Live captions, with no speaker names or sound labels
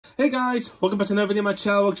Hey guys, welcome back to another video on my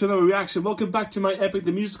channel, welcome to another reaction. Welcome back to my Epic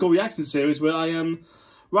the Musical reaction series, where I am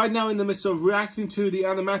right now in the midst of reacting to the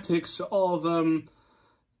animatics of,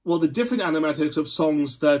 well, the different animatics of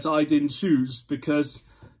songs that I didn't choose, because,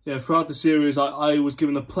 you know, throughout the series I was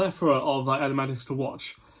given a plethora of animatics to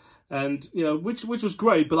watch. And, you know, which was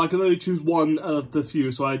great, but I could only choose one of the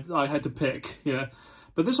few, so I had to pick, you know.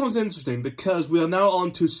 But this one's interesting, because we are now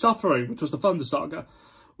on to Suffering, which was the Thunder Saga.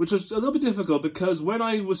 Which was a little bit difficult because when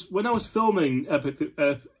I was filming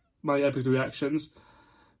my Epic reactions,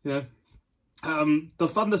 you know, the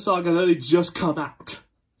Thunder Saga had only just come out,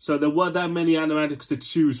 so there weren't that many animatics to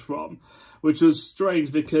choose from, which was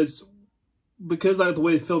strange because like the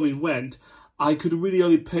way the filming went, I could really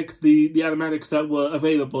only pick the animatics that were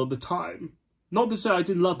available at the time. Not to say I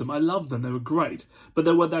didn't love them, I loved them, they were great, but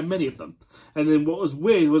there weren't that many of them. And then what was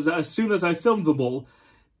weird was that as soon as I filmed them all,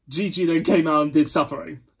 Gigi then came out and did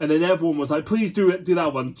Suffering. And then everyone was like, please do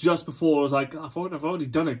that one. Just before I was like, I've already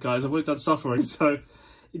done it, guys. I've already done Suffering. So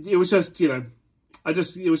it was just, you know,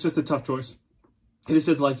 it was just a tough choice. And it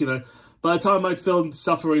says, like, you know, by the time I'd filmed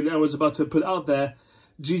Suffering and I was about to put it out there,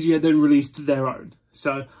 Gigi had then released their own.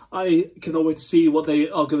 So I cannot wait to see what they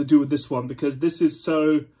are going to do with this one, because this is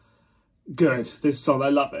so good, this song. I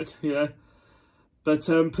love it, you know. But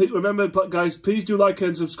please, remember, guys, please do like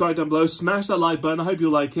and subscribe down below. Smash that like button. I hope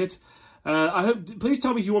you like it. Please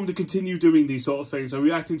tell me if you want me to continue doing these sort of things, or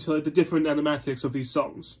reacting to like, the different animatics of these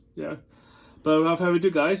songs. Yeah. But without further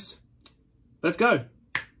ado, guys, let's go.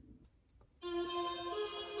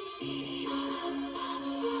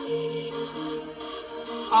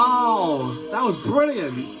 Oh, that was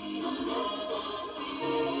brilliant.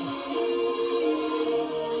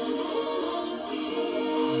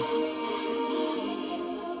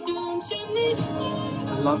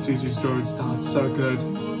 I love Gigi's drawing style, it's so good.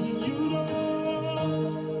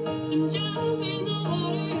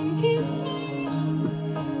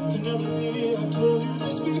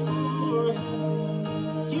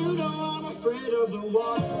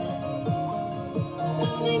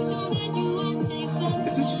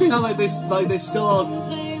 It's interesting how they still are,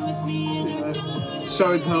 you know,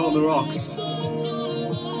 showing her on the rocks.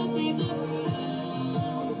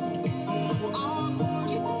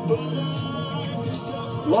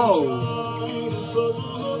 Whoa!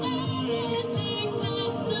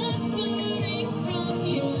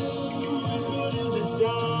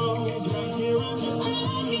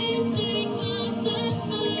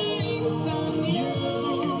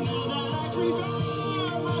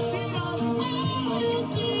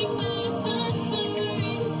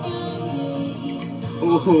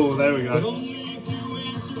 Oh, there we go. Of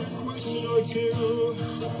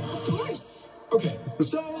course. Okay,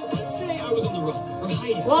 so let's say I was on the run, or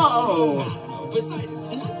hiding. Whoa! I don't know, beside him.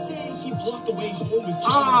 And let's say he blocked the way home with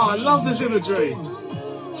I love this imagery.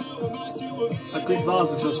 Like Greek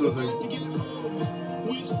vases or something.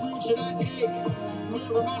 Which route should I take?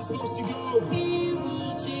 Where am I supposed to go? He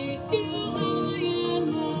will chase you high and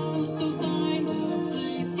low, so find a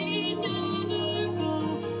place he'd never go.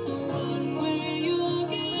 The one way you'll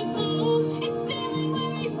get home is sailing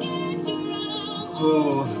where he's scared to roam.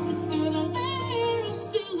 Oh. It's through the lair of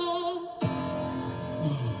Scylla.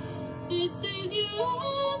 This is your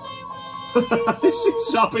only way. She's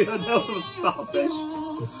chopping her nails with a starfish.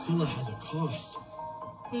 But Scylla has a cost.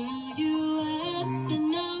 Well, you asked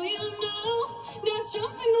and now you know. Now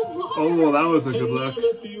jumping the water. Oh, that was a good look.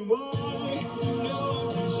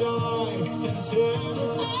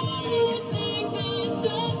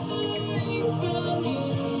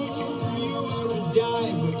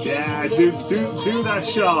 Yeah, do that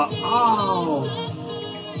shot. Oh,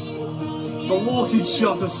 the walking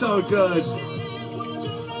shots are so good.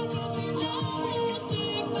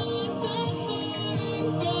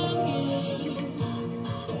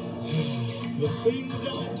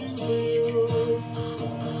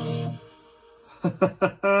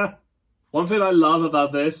 One thing I love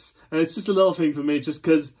about this, and it's just a little thing for me, just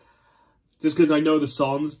because I know the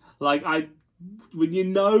songs, like when you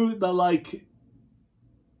know that, like,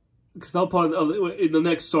 because the whole part of in the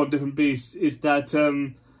next song, Different Beast, is that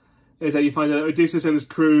you find that Odysseus and his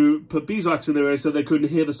crew put beeswax in their ears so they couldn't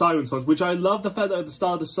hear the siren songs, which I love the fact that at the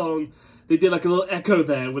start of the song they did like a little echo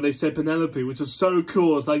there when they said Penelope, which was so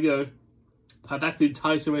cool. It's like, you know, that's the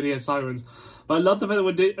entire radio sirens. But I love the fact that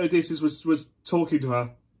when Odysseus was talking to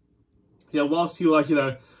her, yeah, whilst he would, like, you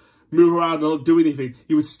know, move around and not do anything,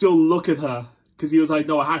 he would still look at her, because he was like,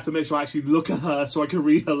 no, I have to make sure I actually look at her so I can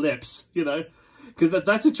read her lips, you know, because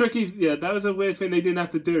that's a tricky, yeah, that was a weird thing they didn't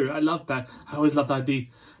have to do. I love that. I always love that. The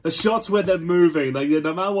shots where they're moving, like,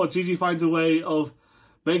 no matter what, Gigi finds a way of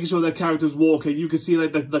making sure their character's walking. You can see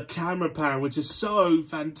like the camera pan, which is so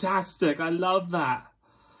fantastic. I love that.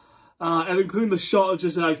 And including the shot of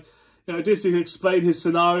just like, you know, just to explain his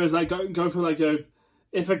scenarios, like go from like, you know,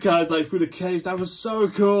 Ithaca, like through the cave. That was so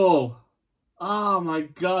cool. Oh my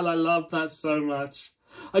god, I love that so much.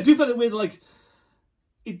 I do find it weird, like,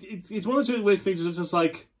 it's one of those weird things. It's just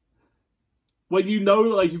like, when you know,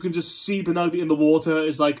 like, you can just see Penelope in the water,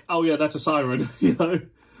 it's like, oh yeah, that's a siren, you know?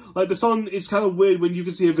 Like, the song is kind of weird when you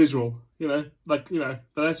can see a visual, you know? Like, you know,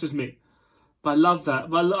 but that's just me. But I love that.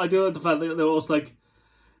 But I do like the fact that there was, like,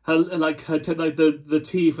 the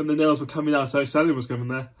teeth and the nails were coming out, so Sally was coming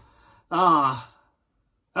there. Ah,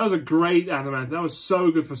 that was a great animation. That was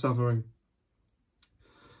so good for Suffering.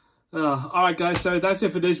 Alright guys, so that's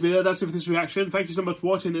it for this video. That's it for this reaction. Thank you so much for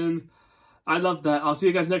watching, and I love that. I'll see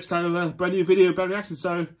you guys next time with a brand new video, brand new reaction.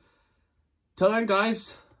 So, till then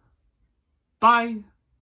guys, bye.